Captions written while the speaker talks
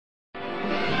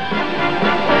Well,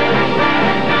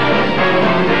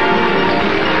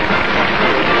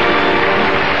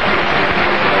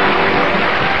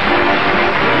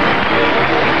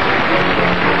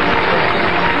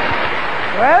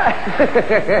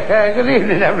 good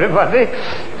evening, everybody.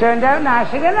 Turned out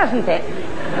nice again, hasn't it?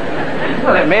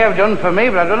 Well, it may have done for me,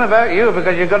 but I don't know about you,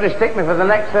 because you've got to stick me for the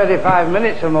next 35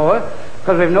 minutes or more,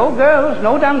 because we've no girls,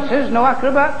 no dancers, no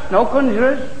acrobats, no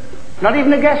conjurers, not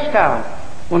even a guest star.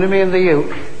 Only me and the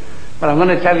uke. But I'm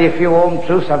going to tell you a few home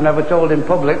truths I've never told in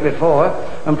public before,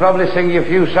 and probably sing you a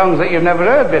few songs that you've never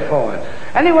heard before.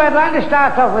 Anyway, I'd like to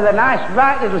start off with a nice,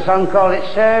 bright little song called It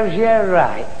Serves You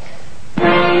Right.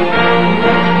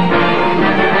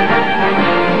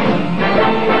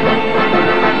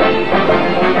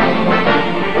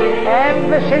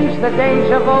 Ever since the days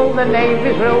of old, the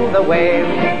navies ruled the wave.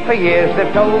 For years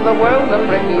they've told the world that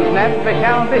Britons never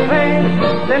shall be slain.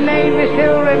 The Navy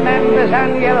still remembers,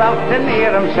 and you'll often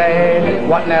hear them say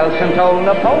what Nelson told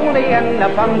Napoleon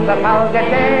upon Trafalgar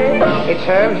Day. It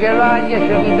serves you right, you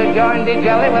shouldn't have joined it,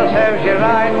 jolly well serves you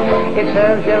right. It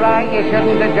serves you right, you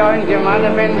shouldn't have joined, you might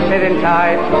have been sitting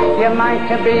tight. You might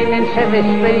have been in Civvy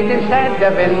Street instead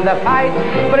of in the fight.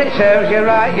 But it serves you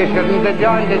right, you shouldn't have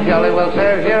joined it, jolly well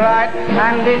serves you right.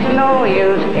 And it's no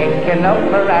use kicking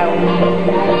up around,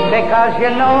 because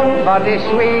you're nobody's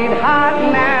sweetheart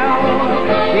now.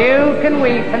 You can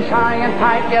weep and sigh and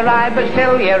pipe your eye, but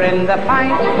still you're in the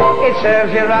fight. It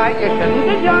serves you right, you shouldn't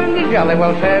have joined it, jolly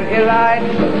well serves you right.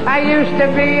 I used to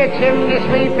be a chimney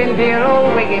sweep in dear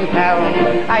old Wigan town.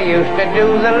 I used to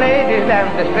do the ladies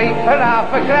down the street for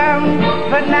half a crown.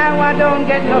 But now I don't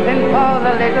get nothing for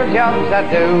the little jobs I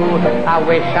do. I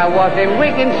wish I was in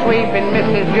Wigan sweeping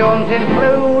Mrs. Jones in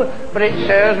blue. But it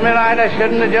serves me right, I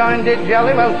shouldn't have joined it,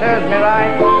 jolly well serves me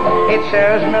right. It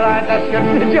serves me right, I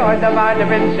shouldn't have joined, I might have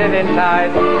been sitting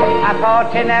tight. I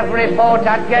thought in every fort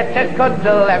I'd get a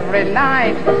cuddle every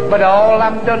night, but all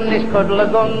I've done is cuddle a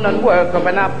gun and work up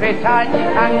an appetite.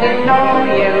 And it's no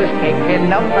use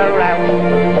kicking up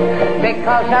around,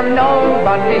 because I'm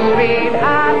nobody's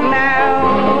sweetheart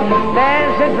now.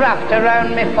 There's a draft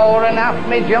around me fore and aft,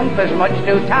 me jumper's much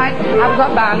too tight. I've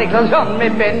got barnacles on me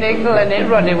binnacle, and it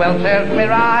ruddy well serves me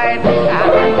right.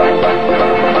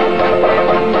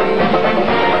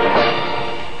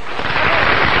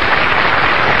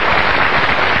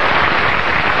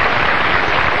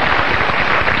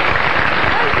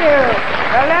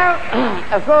 Well now,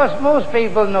 of course, most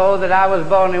people know that I was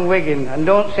born in Wigan, and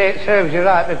don't say it serves you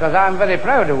right, because I'm very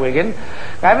proud of Wigan.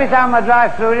 Every time I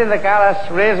drive through it in the car, I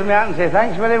raise my hat and say,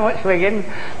 thanks very much, Wigan.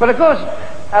 But of course,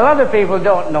 a lot of people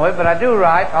don't know it, but I do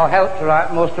write, or help to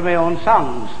write, most of my own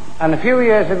songs. And a few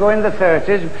years ago in the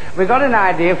 30s, we got an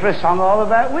idea for a song all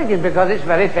about Wigan, because it's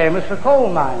very famous for coal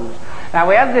mines. Now,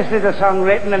 we had this little song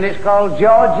written, and it's called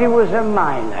Georgie Was a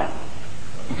Miner.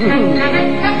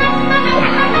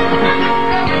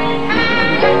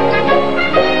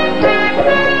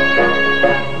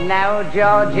 Now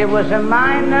Georgie was a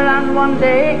miner, and one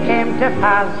day it came to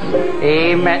pass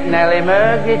he met Nellie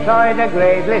Murgatroyd, a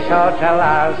gravely sort of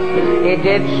lass. He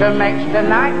did some extra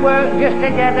night work just to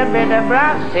get a bit of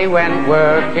brass. He went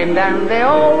working down the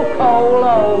old coal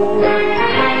hole.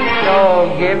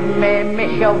 So give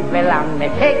me shovel and me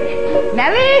pick,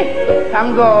 Nellie,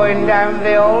 I'm going down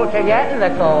the hole to get the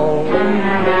coal.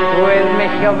 With me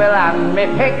shovel and me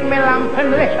pick, me lamp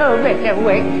and little bit of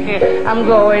wick, I'm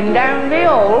going down the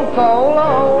old coal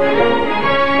hole.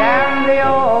 Down the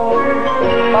hole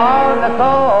for the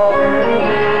coal.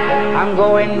 I'm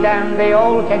going down the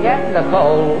hole to get the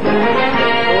coal.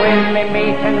 With me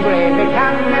meat and gravy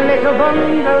can, a little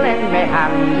bundle in me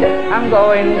hand, I'm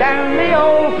going down the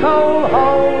old coal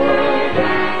hole.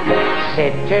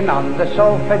 Sitting on the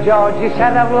sofa, Georgie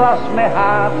said, I've lost my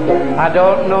heart. I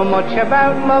don't know much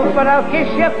about love, but I'll kiss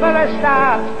you for a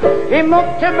start. He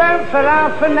mucked about for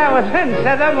half an hour, then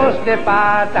said I must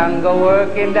depart and go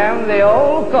working down the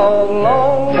old coal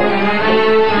hole.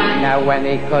 Now when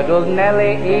he cuddled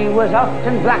Nellie, he was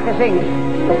often black as ink,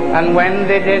 and when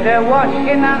they did her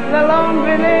washing at the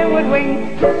laundry, they would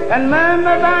wink and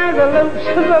murmur by the looks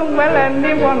of them. Well,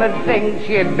 anyone would think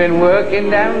she had been working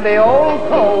down the old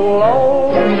coal hole.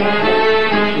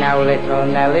 Now little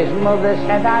Nellie's mother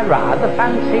said, I rather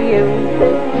fancy you.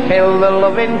 Fill the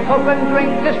loving cup and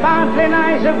drink the sparkling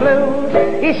eyes of blue.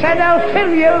 He said, I'll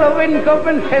fill your loving cup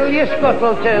and fill your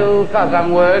scuttle too, 'cause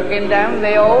I'm working down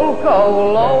the old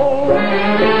coal hole.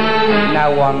 Now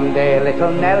one day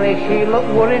little Nellie, she looked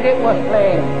worried, it was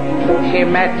plain. She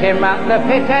met him at the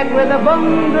pit head with a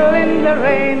bundle in the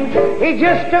rain. He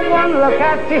just took one look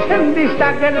at it and he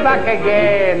staggered back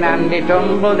again, and he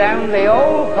tumbled down the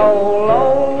old coal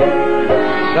hole.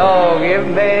 So give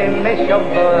me my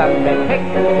shovel and my pick,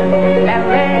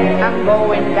 Nelly, I'm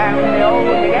going down the hole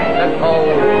to get the coal.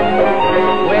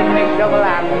 With my shovel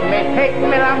and my pick,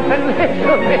 my lamp and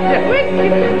little bit of wick,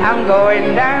 I'm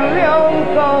going down the old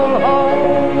coal hole.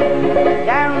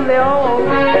 Down the hole,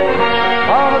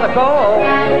 for the coal.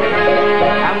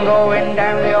 I'm going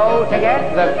down the hole to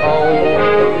get the coal.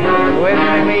 With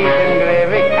my meat and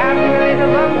gravy can, a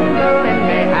little bundle in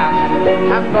my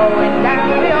hand, I'm going down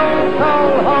the old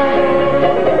coal hole.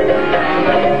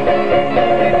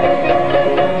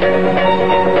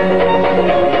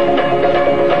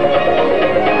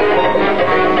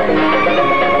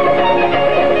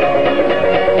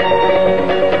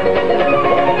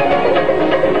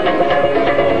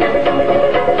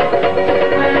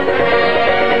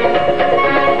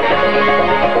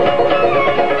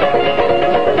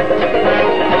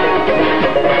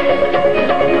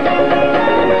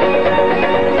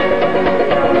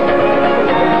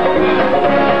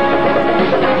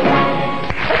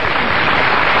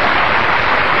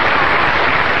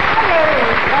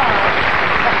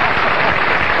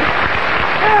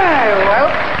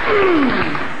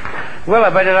 Well, I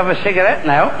better have a cigarette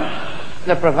now.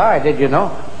 They're provided, you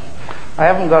know. I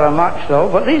haven't got a match, though.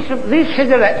 But these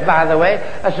cigarettes, by the way,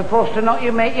 are supposed to not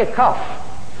make you cough.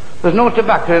 There's no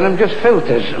tobacco in them, just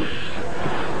filters.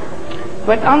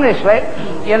 But honestly,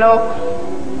 you know,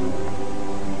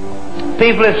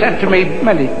 people have said to me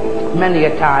many a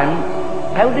time,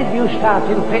 how did you start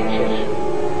in pictures?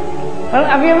 Well,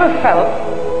 have you ever felt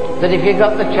that if you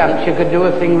got the chance you could do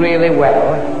a thing really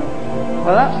well?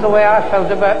 Well, that's the way I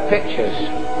felt about pictures.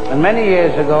 And many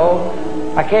years ago,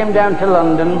 I came down to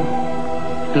London,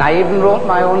 and I even wrote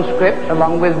my own script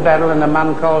along with Beryl and a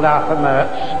man called Arthur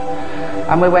Mertz.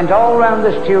 And we went all round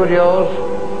the studios.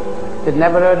 They'd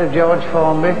never heard of George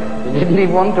Formby. They didn't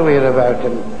even want to hear about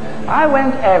him. I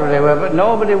went everywhere, but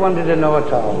nobody wanted to know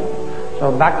at all.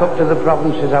 So back up to the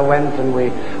provinces I went, and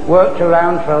we worked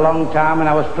around for a long time, and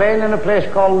I was playing in a place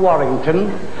called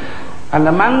Warrington. And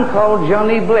a man called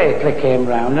Johnny Blakely came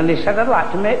round and he said, I'd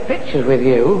like to make pictures with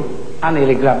you. I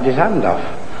nearly grabbed his hand off.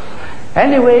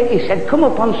 Anyway, he said, come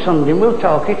up on Sunday and we'll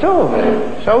talk it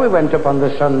over. So we went up on the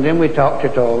Sunday and we talked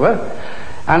it over.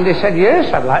 And he said,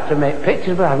 yes, I'd like to make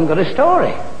pictures, but I haven't got a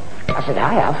story. I said,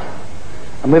 I have.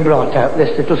 And we brought out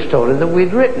this little story that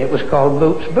we'd written. It was called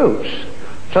Boots, Boots.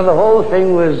 So the whole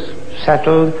thing was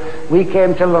settled. We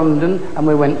came to London and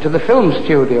we went to the film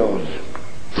studios.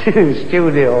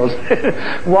 Studios.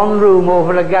 One room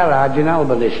over a garage in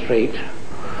Albany Street.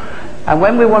 And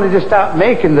when we wanted to start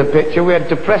making the picture, we had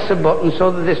to press a button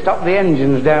so that they stopped the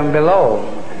engines down below.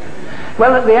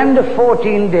 Well, at the end of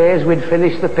 14 days, we'd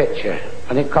finished the picture,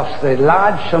 and it cost the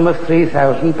large sum of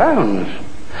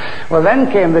 £3,000. Well,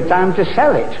 then came the time to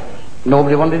sell it.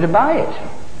 Nobody wanted to buy it.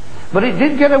 But it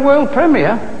did get a world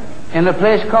premiere in a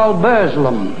place called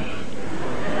Burslem.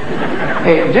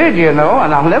 It did, you know,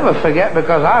 and I'll never forget,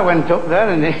 because I went up there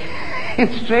and it,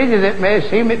 strange as it may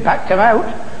seem, it backed him out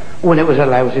when it was a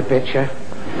lousy picture.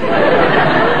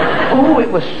 Oh, it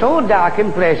was so dark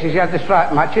in places you had to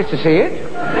strike matches to see it.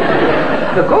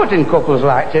 The courting couples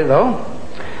liked it, though.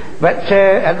 But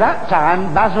at that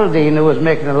time, Basil Dean, who was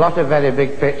making a lot of very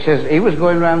big pictures, he was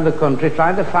going around the country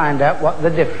trying to find out what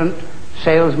the different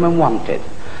salesmen wanted.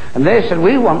 And they said,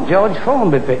 we want George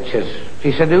Formby pictures.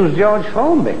 He said, who's George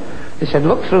Formby? He said,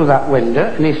 look through that window,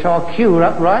 and he saw a queue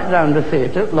up right round the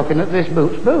theatre looking at this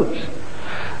Boots, Boots.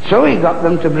 So he got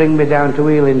them to bring me down to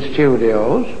Ealing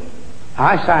Studios.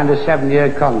 I signed a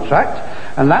 7-year contract,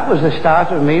 and that was the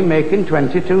start of me making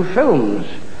 22 films.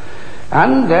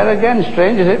 And there again,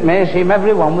 strange as it may seem,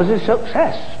 every one was a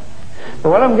success. But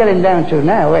what I'm getting down to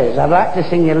now is, I'd like to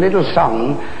sing you a little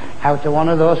song out of one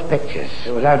of those pictures.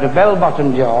 It was out of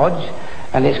Bell-Bottom George,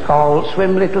 and it's called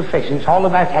Swim Little Fish, and it's all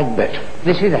about Egbert.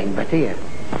 This is Egbert here.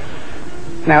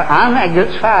 Now, I'm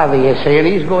Egbert's father, you see, and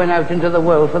he's going out into the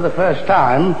world for the first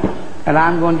time, and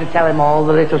I'm going to tell him all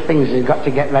the little things he's got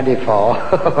to get ready for.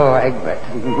 Oh, Egbert.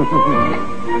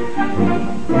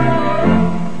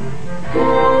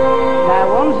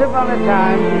 Now, once upon a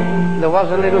time, there was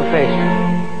a little fish,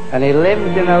 and he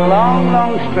lived in a long,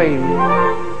 long stream,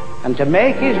 and to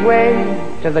make his way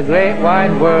to the great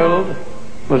wide world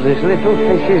was this little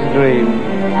fish's dream.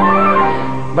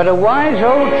 But a wise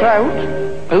old trout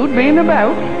who'd been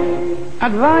about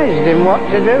advised him what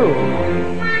to do.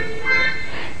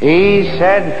 He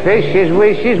said fishes'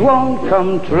 wishes won't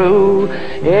come true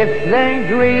if they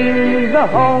dream the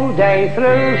whole day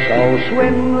through. So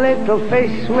swim, little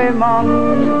fish, swim on.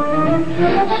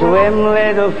 Swim,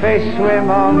 little fish,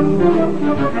 swim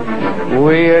on.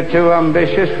 We're two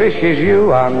ambitious fishes,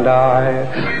 you and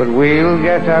I, but we'll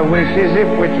get our wishes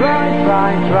if we try.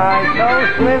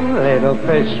 So swim, little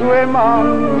fish, swim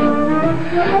on.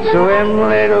 Swim,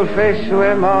 little fish,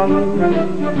 swim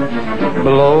on.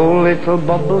 Blow little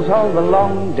bubbles all the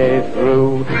long day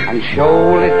through, and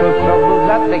show little troubles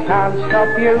that they can't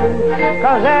stop you.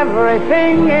 'Cause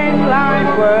everything in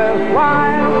life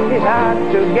worthwhile is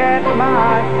hard to get,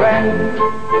 my friend.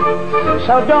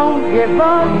 So don't give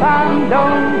up and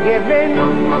don't give in,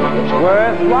 it's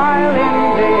worthwhile in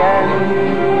the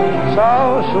end.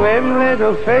 So swim,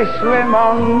 little fish, swim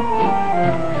on.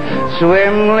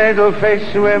 Swim, little fish,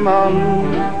 swim on.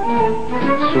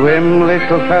 Swim,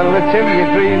 little fella, till your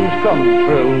dreams come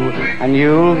true, and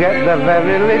you'll get the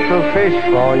very little fish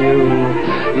for you.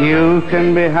 You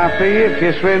can be happy if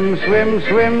you swim, swim,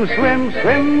 swim, swim,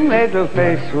 swim, little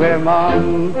fish, swim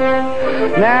on.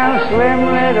 Now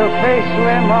swim, little fish,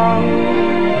 swim on.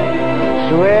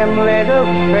 Swim, little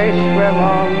fish, swim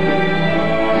on.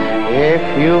 If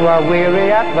you are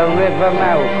weary at the river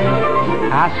mouth,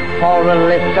 ask for a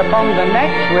lift upon the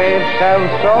next wave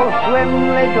south. So swim,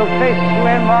 little fish,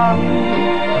 swim on.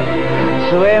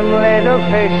 Swim, little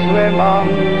fish, swim on.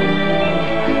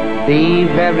 Be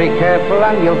very careful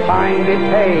and you'll find it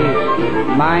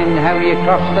pays. Mind how you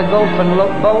cross the gulf and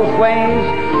look both ways.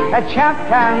 A chap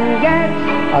can get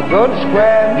a good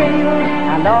square meal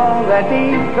and all that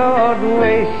he could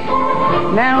wish.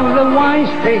 Now the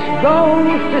wise fish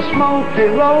goes to smoky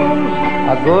rolls,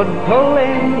 a good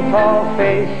pull-in for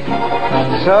fish.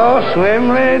 So swim,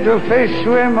 little fish,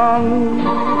 swim on.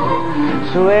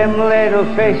 Swim, little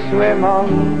fish, swim on.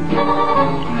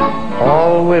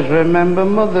 Always remember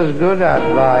mother's good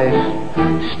advice.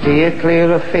 Steer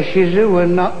clear of fishes who are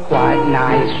not quite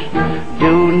nice.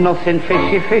 Do nothing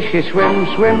fishy, fishy, swim,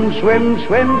 swim, swim,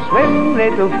 swim, swim,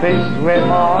 little fish,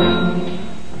 swim on.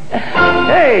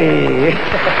 Hey!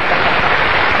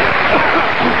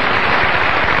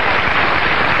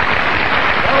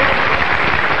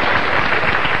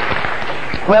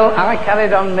 Well, I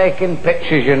carried on making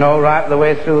pictures, you know, right the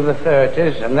way through the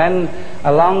 30s, and then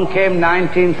along came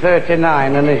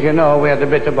 1939, and as you know, we had a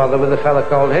bit of bother with a fella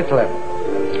called Hitler.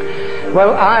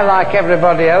 Well, I, like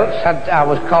everybody else, I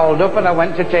was called up and I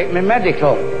went to take my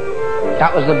medical.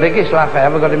 That was the biggest laugh I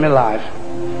ever got in my life.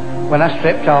 When I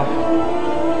stripped off,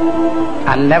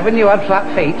 I never knew I had flat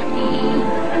feet.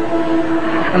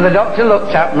 And the doctor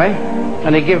looked at me,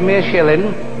 and he gave me a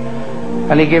shilling,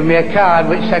 and he gave me a card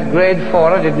which said grade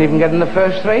 4. I didn't even get in the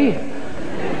first 3.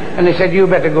 And he said, you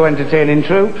better go entertaining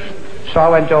troops. So I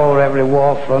went over every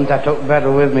war front. I took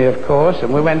Beryl with me, of course,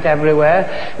 and we went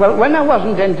everywhere. Well, when I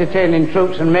wasn't entertaining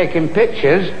troops and making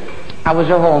pictures, I was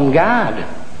a home guard.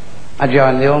 I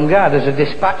joined the home guard as a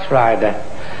dispatch rider.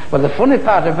 Well, the funny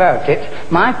part about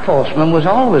it, my postman was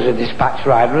always a dispatch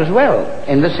rider as well,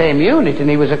 in the same unit, and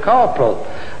he was a corporal.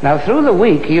 Now, through the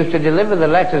week, he used to deliver the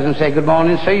letters and say, good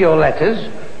morning, sir, your letters.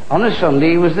 On a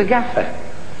Sunday, he was the gaffer.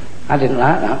 I didn't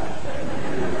like that.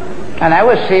 And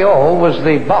our CO was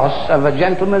the boss of a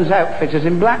gentleman's outfitters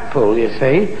in Blackpool, you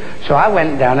see. So I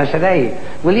went down, I said, hey,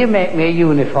 will you make me a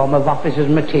uniform of officer's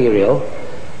material?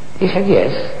 He said,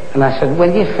 yes. And I said,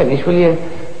 when you finish, will you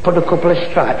put a couple of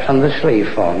stripes on the sleeve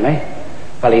for me?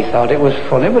 Well, he thought it was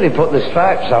funny, but he put the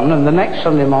stripes on, and the next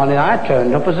Sunday morning I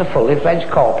turned up as a fully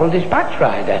fledged corporal dispatch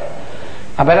rider.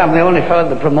 I bet I'm the only fellow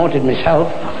that promoted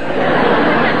myself.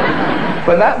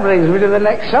 But that brings me to the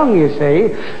next song, you see.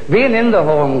 Being in the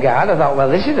Home Guard, I thought, well,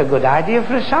 this is a good idea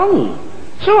for a song.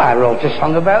 So I wrote a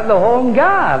song about the Home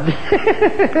Guard.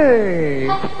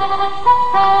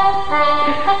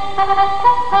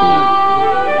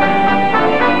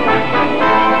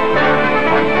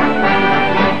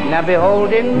 Now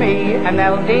behold in me an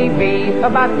LDB, for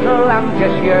battle I'm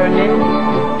just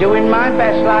yearning, doing my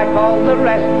best like all the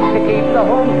rest to keep the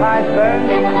home fires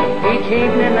burning. Each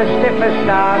evening a stiffer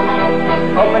starts,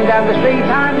 up and down the street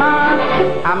I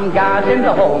march. I'm guarding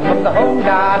the home of the Home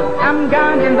Guard, I'm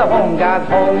guarding the Home Guard's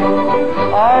home.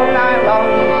 All night long,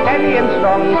 steady and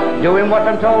strong, doing what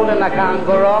I'm told and I can't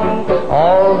go wrong.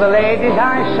 All the ladies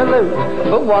I salute,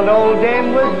 but one old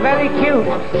dame was very cute.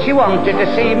 She wanted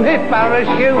to see me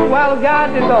parachute while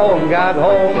guarding the Home Guard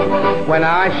home. When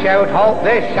I shout halt,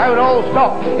 they shout all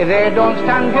stop. If they don't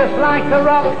stand just like a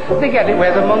rock, they get it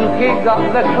where the monkey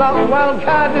got the clock while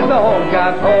guarding the Home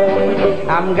Guard home.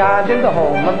 I'm guarding the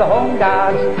home of the Home Guard.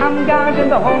 guards. I'm guarding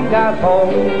the home guard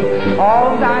home.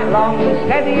 All night long,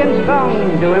 steady and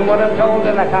strong, doing what I'm told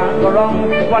and I can't go wrong.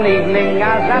 One evening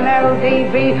as an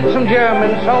LDV, some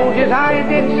German soldiers I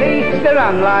did see. They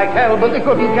ran like hell but they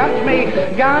couldn't catch me,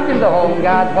 guarding the home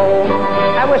guard home.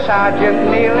 Our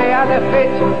sergeant nearly had a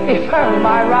fit. He found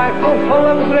my rifle full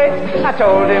of grit. I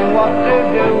told him what to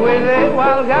do with it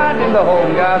while guarding the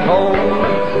home guard home.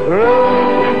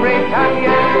 Room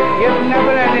Britannia, you've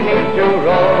never any need to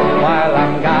roam while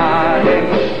I'm guarding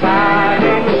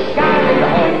the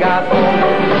home guard home.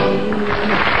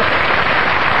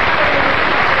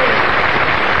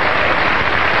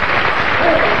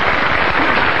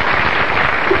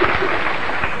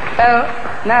 Well,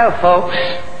 now folks,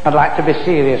 I'd like to be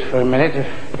serious for a minute,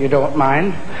 if you don't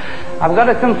mind. I've got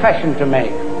a confession to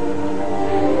make.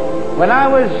 When I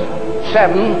was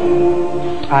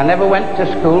 7, I never went to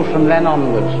school from then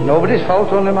onwards. Nobody's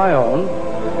fault, only my own.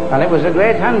 And it was a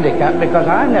great handicap because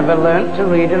I never learnt to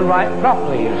read and write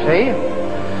properly, you see.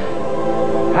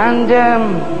 And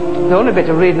the only bit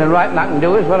of reading and writing I can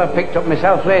do is what I picked up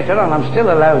myself later on. I'm still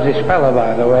a lousy speller,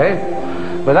 by the way.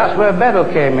 But that's where Beryl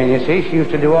came in, you see. She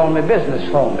used to do all my business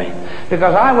for me.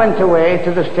 Because I went away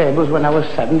to the stables when I was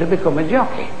 7 to become a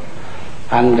jockey.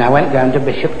 And I went down to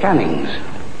Bishop Canning's.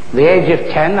 At the age of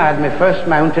 10, I had my first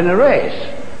mount in a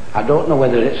race. I don't know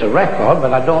whether it's a record,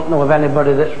 but I don't know of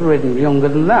anybody that's ridden younger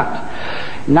than that.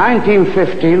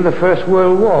 1915, the First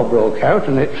World War broke out,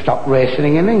 and it stopped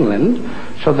racing in England.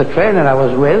 So the trainer I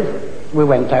was with, we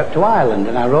went out to Ireland,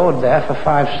 and I rode there for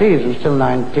 5 seasons till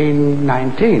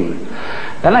 1919.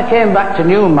 Then I came back to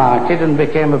Newmarket and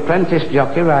became apprentice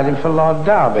jockey riding for Lord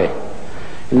Derby.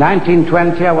 In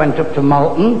 1920 I went up to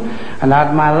Malton and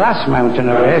had my last mount in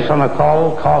a race on a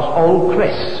course Old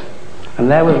Chris. And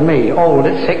there was me, old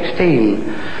at 16.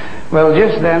 Well,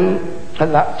 just then,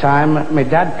 at that time, my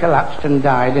dad collapsed and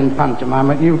died in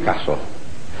pantomime at Newcastle.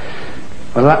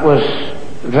 Well, that was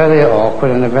very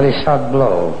awkward and a very sad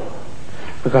blow.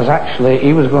 Because actually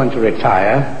he was going to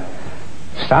retire,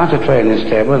 start a training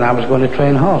stable, and I was going to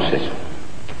train horses.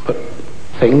 But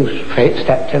fate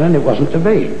stepped in and it wasn't to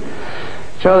be.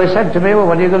 So they said to me, well,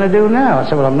 what are you going to do now? I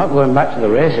said, well, I'm not going back to the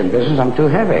racing business, I'm too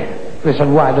heavy. They said,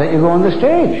 why don't you go on the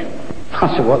stage? I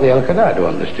said, what the hell could I do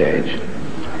on the stage?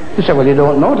 They said, well, you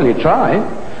don't know till you try.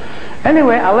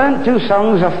 Anyway, I learnt 2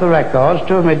 songs off the records,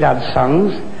 2 of my dad's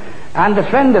songs, and a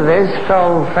friend of his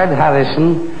called Fred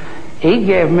Harrison, he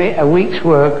gave me a week's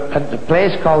work at the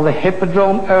place called the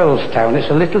Hippodrome Earlstown. It's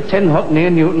a little tin hut near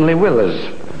Newton-le-Willers.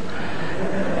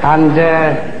 And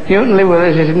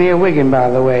Newton-le-Willers is near Wigan, by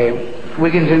the way.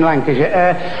 Wigan's in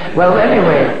Lancashire. Well,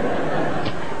 anyway,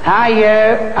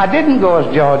 I didn't go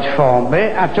as George Formby.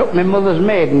 I took my mother's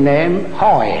maiden name,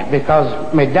 Hoy,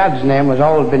 because my dad's name was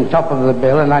always been top of the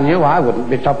bill, and I knew I wouldn't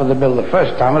be top of the bill the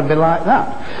first time. It'd be like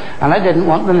that. And I didn't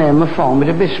want the name of Formby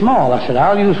to be small. I said,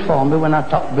 I'll use Formby when I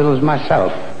top bills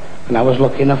myself. And I was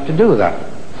lucky enough to do that.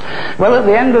 Well, at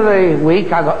the end of the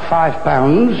week, I got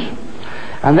 £5.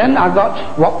 And then I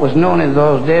got what was known in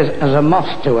those days as a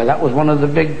moss tour. That was one of the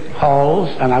big halls,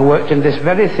 and I worked in this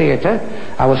very theatre.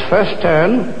 I was first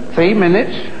turn, 3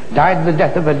 minutes, died the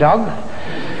death of a dog.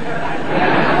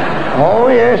 Oh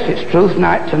yes, it's truth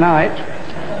night tonight.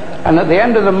 And at the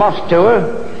end of the moss tour,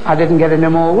 I didn't get any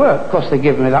more work. Of course, they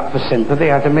give me that for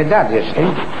sympathy out of my dad, you see.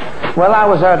 Well, I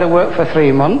was out of work for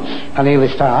 3 months, and nearly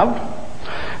starved.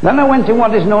 Then I went in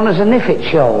what is known as an if it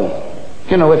show.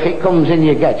 You know, if it comes in,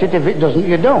 you get it. If it doesn't,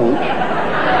 you don't.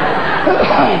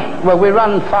 Well, we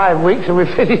ran 5 weeks and we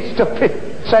finished up in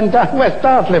West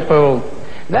Hartlepool.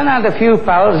 Then I had a few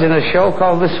pals in a show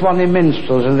called the Swanee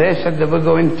Minstrels, and they said they were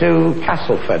going to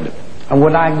Castleford. And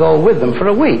would I go with them for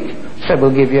a week? Said,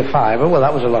 we'll give you a £5. Well,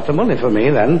 that was a lot of money for me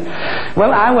then.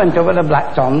 Well, I went over to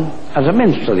Blackton as a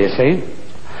minstrel, you see.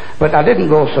 But I didn't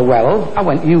go so well. I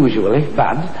went usually,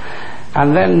 bad.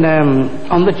 And then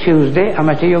on the Tuesday, I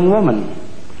met a young woman,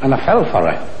 and I fell for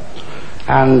her.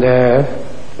 And,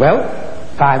 well,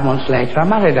 5 months later, I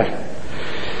married her.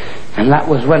 And that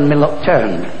was when my luck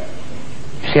turned.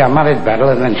 See, I married Beryl,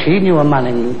 and then she knew a man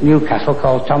in Newcastle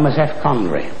called Thomas F.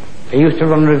 Connery. He used to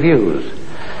run reviews.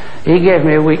 He gave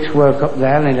me a week's work up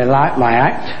there, and he liked my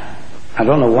act. I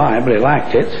don't know why, but he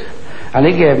liked it. And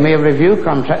he gave me a review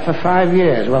contract for 5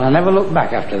 years. Well, I never looked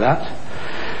back after that.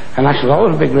 And I shall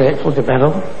always be grateful to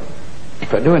Beryl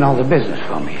for doing all the business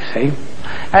for me, you see.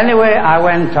 Anyway, I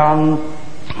went on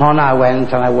I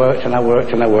went, and I worked, and I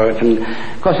worked, and I worked, and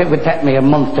of course it would take me a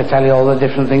month to tell you all the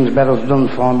different things Beryl's done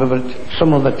for me, but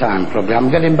some other time probably. I'm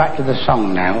getting back to the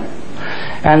song now.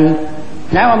 And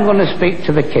now I'm going to speak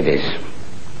to the kiddies.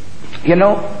 You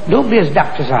know, don't be as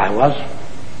daft as I was.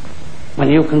 when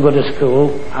you can go to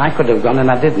school. I could have gone and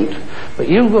I didn't. But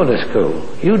you go to school.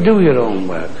 You do your own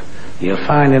work. You'll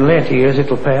find in later years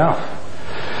it'll pay off.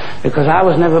 Because I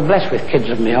was never blessed with kids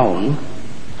of my own.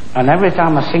 And every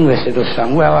time I sing this little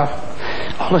song, well, I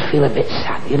always feel a bit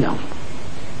sad, you know.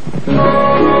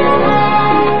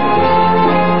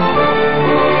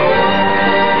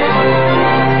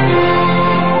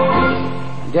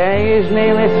 Day is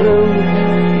nearly through,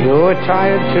 you're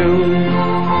tired too,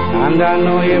 and I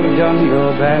know you've done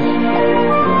your best.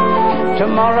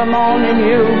 Tomorrow morning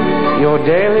your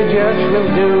daily church will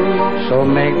do, so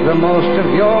make the most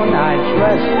of your night's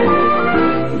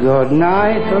rest. Good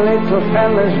night, little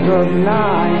fellas, good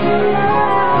night.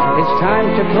 It's time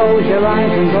to close your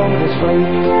eyes and go to sleep.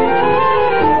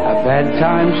 A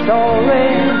bedtime story,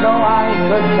 though I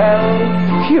could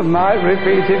tell, you might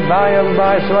repeat it by and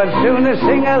by, so I'd sooner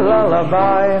sing a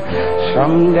lullaby.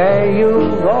 Someday you'll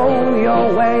go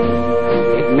your way.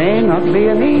 It may not be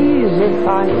an easy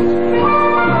fight,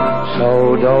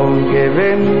 so don't give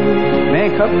in.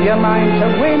 Make up your mind to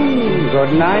win.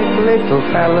 Good night, little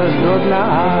fellas, good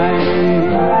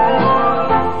night.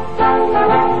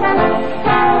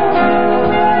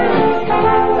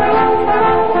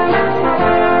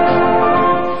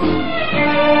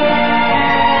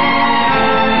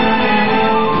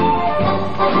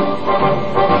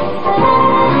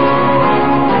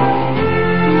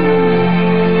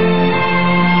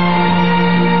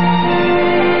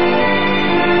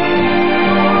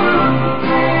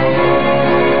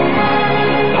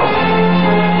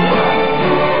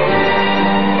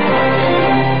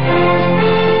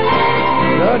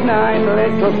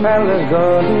 Little fellas,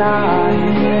 good night.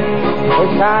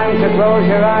 It's time to close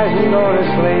your eyes and go to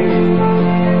sleep.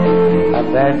 A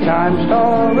bedtime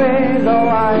story, though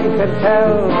I could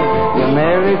tell, you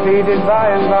may repeat it by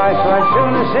and by, so I'd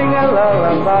sooner sing a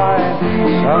lullaby.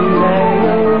 Someday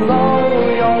you'll go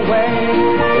your way.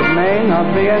 It may not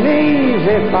be an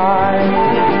easy fight,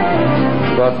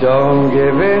 but don't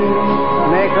give in.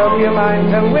 Make up your mind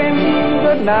to win.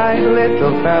 Good night,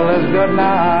 little fellas, good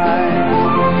night.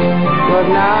 Good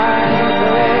night,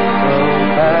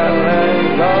 little fellas,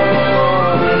 good night.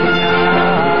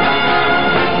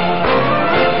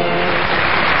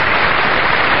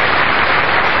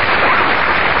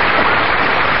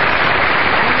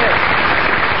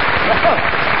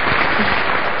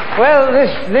 Well,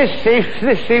 this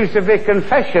seems to be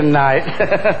confession night.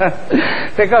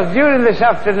 Because during this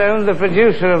afternoon, the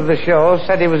producer of the show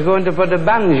said he was going to put a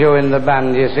banjo in the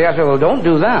band, you see. I said, well, don't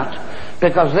do that,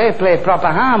 because they play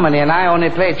proper harmony and I only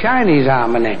play Chinese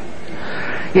harmony.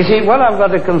 You see, what I've got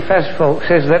to confess, folks,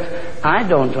 is that I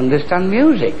don't understand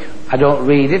music. I don't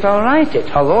read it or write it,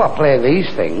 although I play these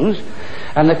things.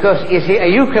 And of course, you see, a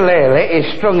ukulele is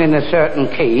strung in a certain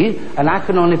key, and I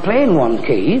can only play in one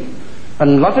key.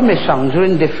 And a lot of my songs are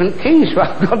in different keys, so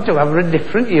I've got to have a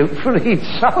different uke for each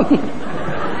song.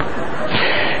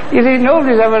 You see,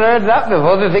 nobody's ever heard that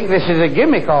before. They think this is a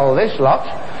gimmick, all this lot.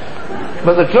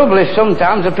 But the trouble is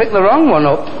sometimes I pick the wrong one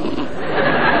up.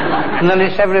 And then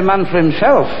it's every man for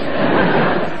himself.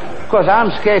 Of course, I'm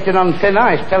skating on thin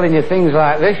ice telling you things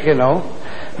like this, you know.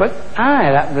 But,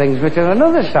 that brings me to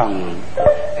another song.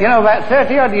 You know, about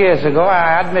 30-odd years ago,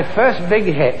 I had my first big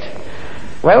hit.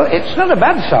 Well, it's not a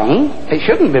bad song. It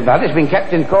shouldn't be bad. It's been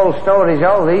kept in cold storage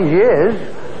all these years.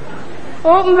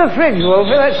 Open the fridge,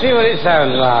 Wolfie. Let's see what it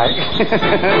sounds like.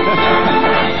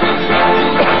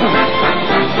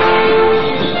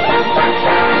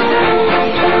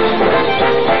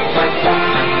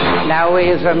 Now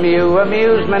here's a new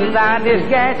amusement that is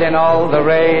getting all the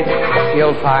rage.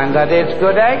 You'll find that it's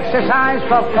good exercise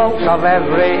for folks of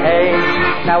every age.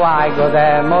 Now I go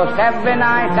there most every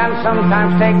night and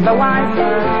sometimes take the wife.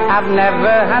 I've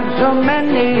never had so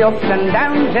many ups and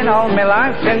downs in all my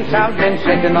life since I've been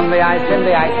sitting on the ice in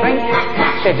the ice rink.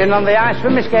 Sitting on the ice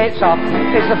with my skates off.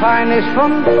 It's the finest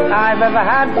fun I've ever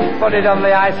had. Put it on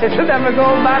the ice, it'll never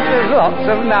go bad. There's lots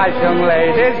of nice young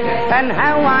ladies, and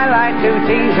how I like to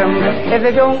tease them. If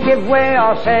they don't give way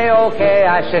or say okay,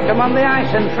 I sit them on the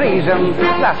ice and freeze them.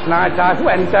 Last night I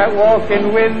went out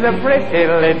walking with a pretty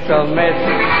little miss.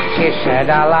 She said,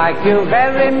 I like you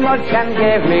very much, and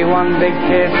gave me one big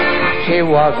kiss. She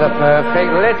was a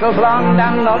perfect little blonde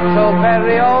and not so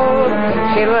very old.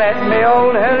 She let me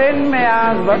hold her in my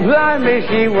arms, but blimey,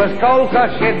 she was cold,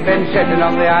 'cause she'd been sitting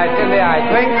on the ice in the ice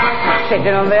rink,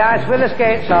 sitting on the ice with her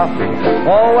skates off.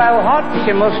 Oh, well, hot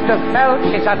she must have felt.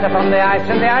 She sat up on the ice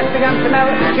and the ice began to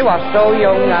melt. She was so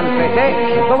young and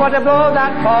pretty, but what a blow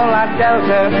that fall had dealt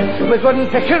her. We couldn't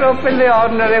pick her up in the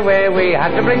ordinary way. We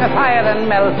had to bring a fire and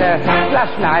melt her.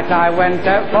 Last night I went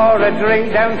out for a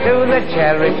drink down to the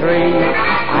cherry tree.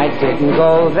 I didn't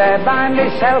go there by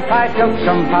myself, I took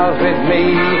some pals with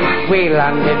me. We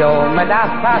landed home at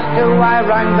 2:30, I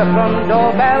rang the front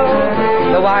doorbell.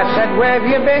 The wife said, where have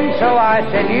you been? So I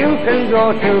said, you can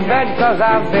go to bed, 'cause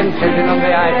I've been sitting on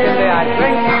the ice in the ice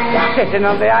rink. Sitting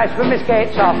on the ice with my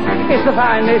skates off. It's the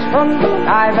finest fun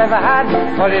I've ever had.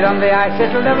 Put it on the ice,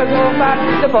 it'll never go back.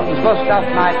 The buttons bust off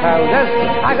my trousers.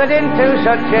 I got into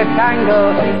such a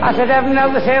tangle. I said, heaven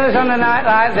help the sailors on a night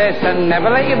like this, and never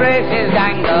let your braces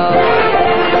dangle.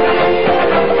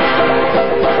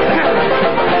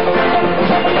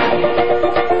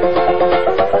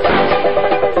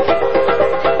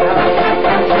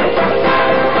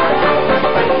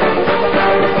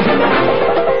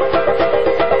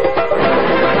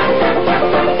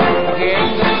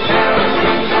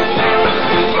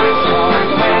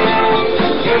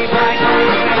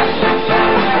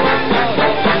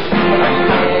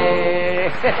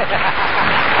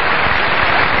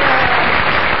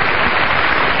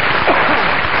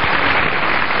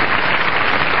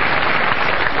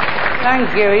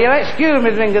 Thank you. You'll excuse me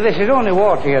drinking this. Is only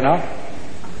water, you know.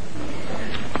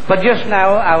 But just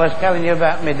now I was telling you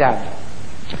about my dad.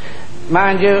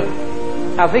 Mind you,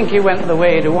 I think he went the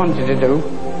way he wanted to do.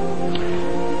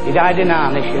 He died in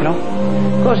harness, you know.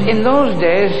 Because in those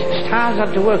days, stars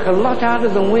had to work a lot harder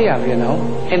than we have, you know.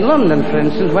 In London, for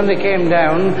instance, when they came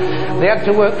down, they had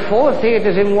to work 4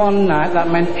 theatres in one night. That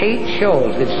meant 8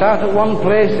 shows. They'd start at one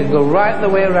place, they'd go right the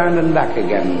way around and back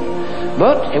again.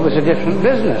 But it was a different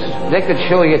business. They could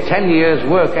show you 10 years'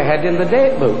 work ahead in the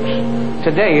date books.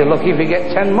 Today, you're lucky if you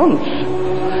get 10 months.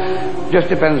 Just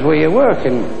depends where you're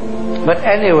working. But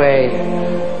anyway,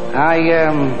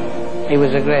 he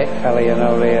was a great fella, you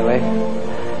know, really.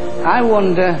 I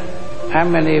wonder how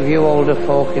many of you older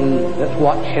folk that's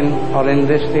watching or in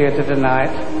this theatre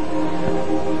tonight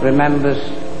remembers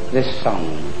this song.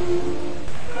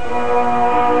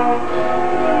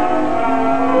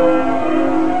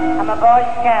 I'm a Boy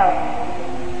Scout.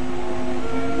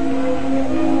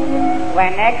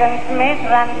 When Egan Smith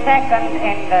ran second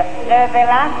in the Derby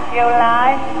last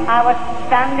July, I was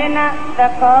standing at the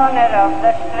corner of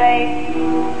the street.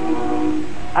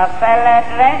 A fella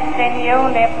dressed in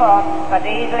uniform could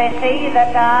easily see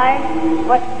that I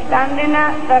was standing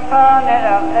at the corner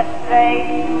of the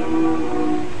street.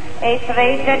 He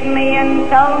treated me and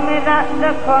told me that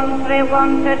the country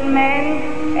wanted men.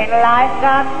 In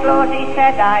lifeguard clothes he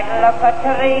said I'd look a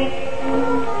treat.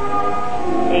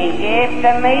 He gave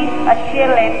to me a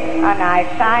shilling and I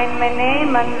signed my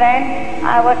name, and then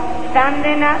I was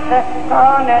standing at the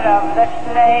corner of the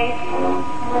street.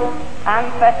 And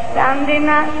for standing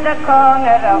at the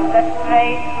corner of the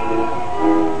street,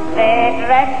 they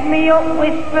dressed me up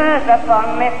with spurs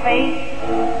upon my feet.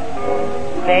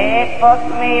 They put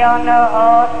me on a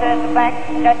horse's back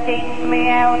to teach me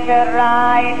how to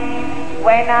ride.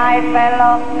 When I fell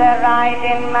off, the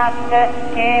riding master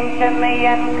came to me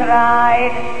and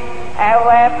cried,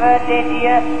 however did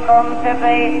you come to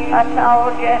be a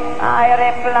soldier? I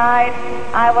replied,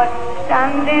 I was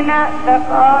standing at the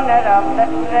corner of the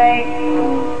street.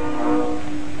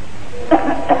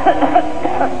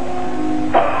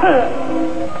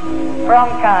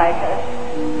 Bronchitis.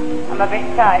 I'm a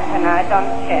bit tight tonight on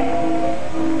chest.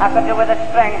 I could do with a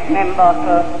strengthening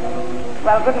bottle.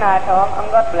 Well, good night all,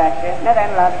 and God bless you. Now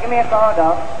then, lads, give me a cord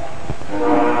off.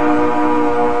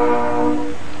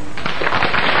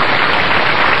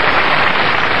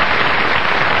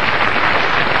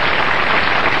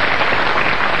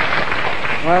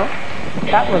 Well,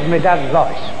 that was my dad's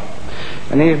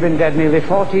voice. And he's been dead nearly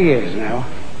 40 years now.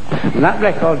 And that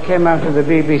record came out of the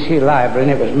BBC library,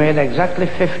 and it was made exactly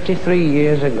 53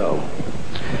 years ago.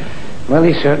 Well,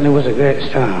 he certainly was a great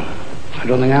star. I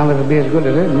don't think I'll ever be as good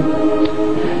as him.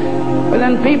 But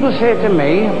then people say to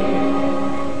me,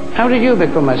 how did you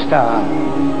become a star?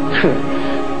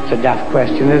 It's a daft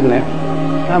question, isn't it?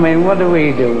 I mean, what do?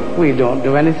 We don't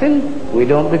do anything. We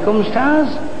don't become stars.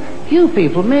 You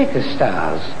people make us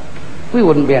stars. We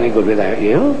wouldn't be any good without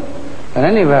you. And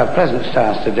any of our present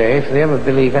stars today, if they ever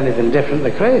believe anything different,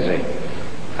 they're crazy.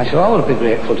 I shall always be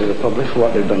grateful to the public for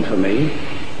what they've done for me.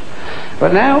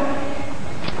 But now,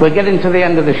 we're getting to the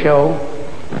end of the show,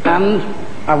 and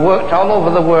I've worked all over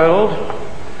the world,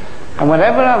 and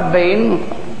wherever I've been,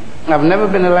 I've never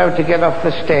been allowed to get off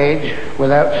the stage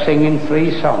without singing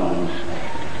 3 songs.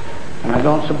 And I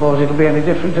don't suppose it'll be any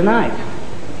different tonight.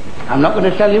 I'm not going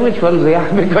to tell you which ones they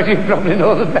are, because you probably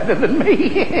know them better than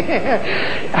me.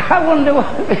 I wonder,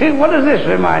 what does this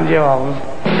remind you of?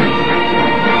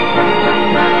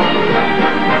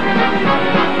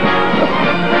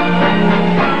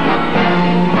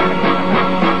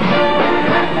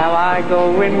 Now I go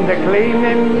window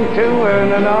cleaning to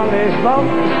earn an honest bob.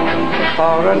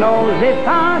 For a nosy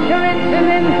parcher, it's an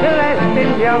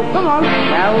interesting job. Come on,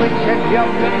 now it's a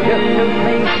job that just suits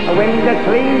me. A window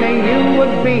cleaning you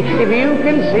would be if you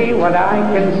can see what I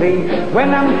can see.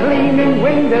 When I'm cleaning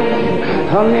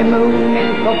windows,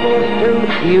 honeymooning couples too,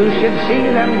 you should see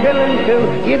them billing too.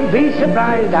 You'd be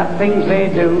surprised at things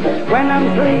they do. When I'm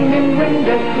cleaning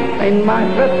windows, in my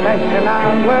profession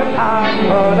I'll work hard,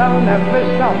 but I'll never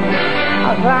stop.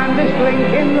 I'll climb this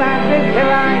blinking ladder till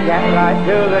I get right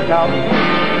to the top.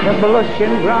 The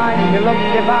blushing bride, she looks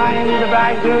divine. The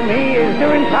bridegroom, he is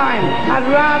doing fine. I'd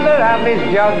rather have his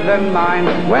job than mine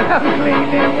when I'm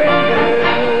cleaning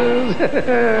windows.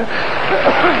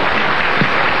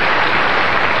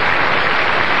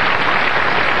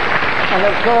 And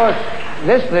of course,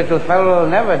 this little fellow will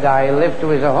never die. He'll live to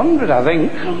his 100, I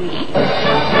think.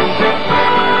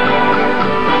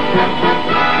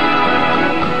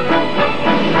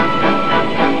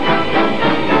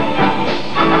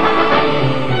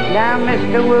 Now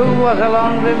Mr. Wu was a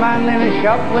laundry man in a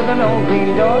shop with an old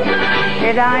green door.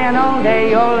 He'd iron all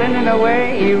day, all in and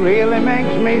away. He really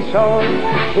makes me sore.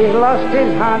 He's lost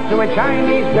his heart to a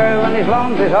Chinese girl and his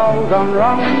laundry's all gone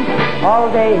wrong.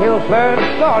 All day he'll flirt,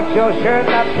 scorch your shirt.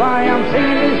 That's why I'm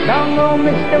singing this song. Oh,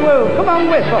 Mr. Wu, come on,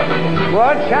 whistle.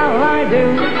 What shall I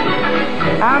do?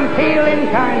 I'm feeling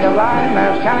kind of lime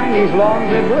as Chinese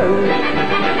laundry blues.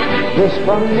 This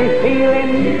funny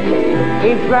feeling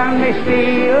keeps round me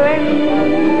stealing.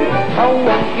 Oh,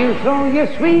 won't you throw your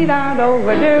sweetheart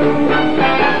overdue?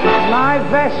 My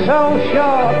vest so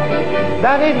short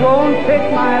that it won't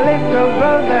fit my little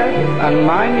brother, and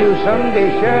my new Sunday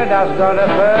shirt has got a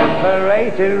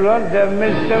perforated rudder.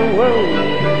 Mr. Wu,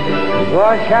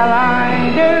 what shall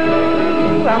I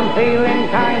do? I'm feeling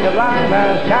kind of lime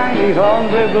as Chinese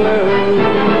laundry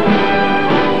blue.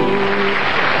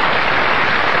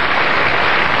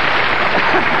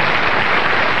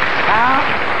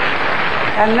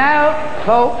 And now,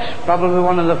 folks, probably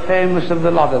one of the famous of the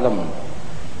lot of them.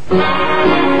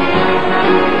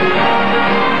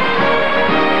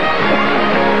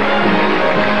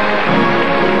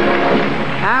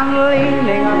 I'm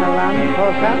leaning on a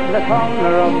lamppost at the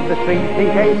corner of the street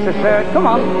in case a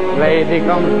certain lady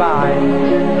comes by.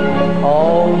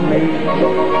 Oh me,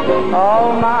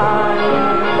 oh my,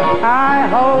 I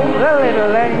hope the little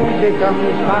lady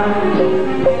comes by.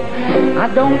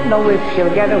 I don't know if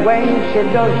she'll get away, she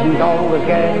doesn't always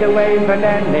get away, but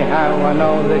anyhow I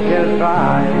know that she'll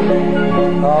try.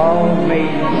 Oh me,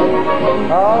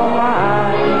 oh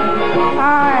my,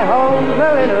 I hope the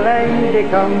little lady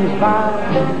comes by.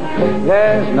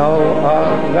 There's no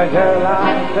other girl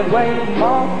I could wait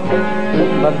for,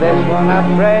 but this one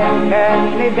I pray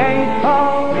any day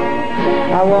for.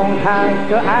 I won't have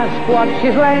to ask what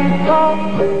she's late for.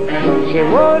 She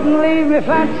wouldn't leave me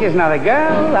flat, she's not a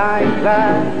girl like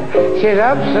that. She's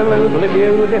absolutely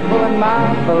beautiful and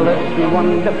marvelously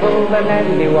wonderful, and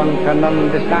anyone can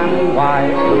understand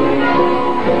why.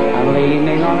 I'm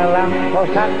leaning on a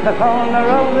lamppost at the corner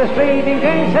of the street in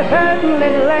case a certain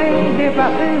little lady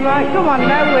passes by. Come on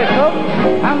now, whistle.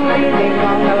 I'm leaning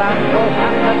on a lamppost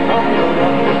at the corner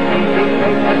of the street in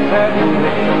case a certain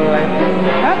little lady.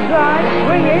 That's right,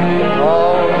 swing it.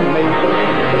 Oh me,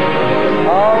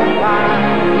 oh my,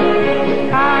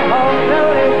 I hope the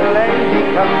little lady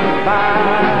comes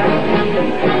by.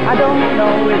 I don't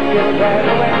know if she'll get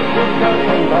away, she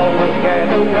doesn't always get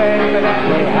away, but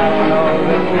anyhow I know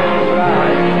that she'll try.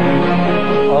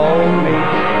 Oh me,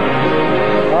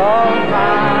 oh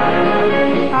my,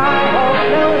 I hope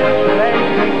the little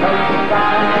lady comes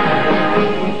by.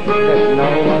 There's no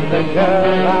other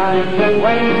girl I can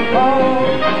wait for,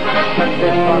 but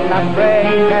this one I pray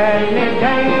any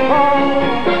day for.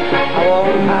 I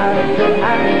won't have to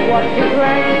ask what she's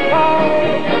late for.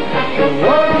 She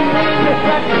wouldn't make me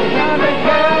flat, she's not a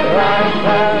girl like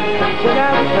that. She's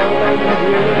absolutely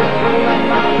beautiful and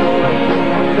marvelous,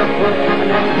 wonderful,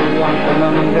 and everyone can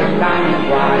understand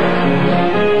why.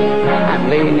 I'm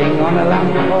leaning on a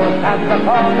lamppost at the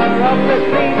corner of the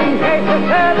street in case a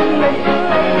certain little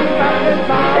lady passes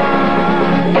by.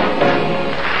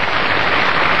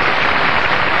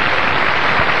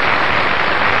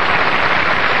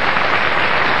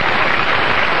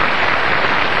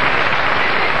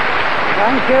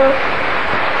 Thank you.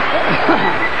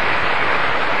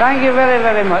 Thank you very,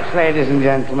 very much, ladies and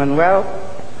gentlemen. Well,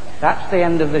 that's the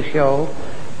end of the show.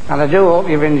 And I do hope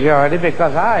you've enjoyed it,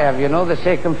 because I have. You know, they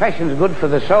say confession's good for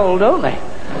the soul, don't they?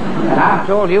 And I've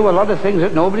told you a lot of things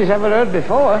that nobody's ever heard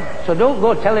before. So don't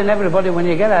go telling everybody when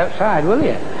you get outside, will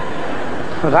you?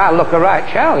 Because I'll look a right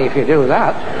Charlie if you do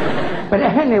that. But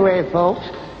anyway, folks,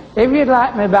 If you'd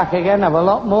like me back again, I've a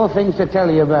lot more things to tell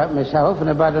you about myself and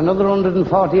about another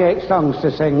 148 songs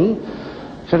to sing.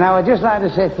 So now I'd just like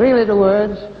to say 3 little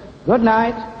words. Good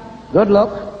night, good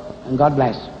luck, and God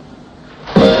bless.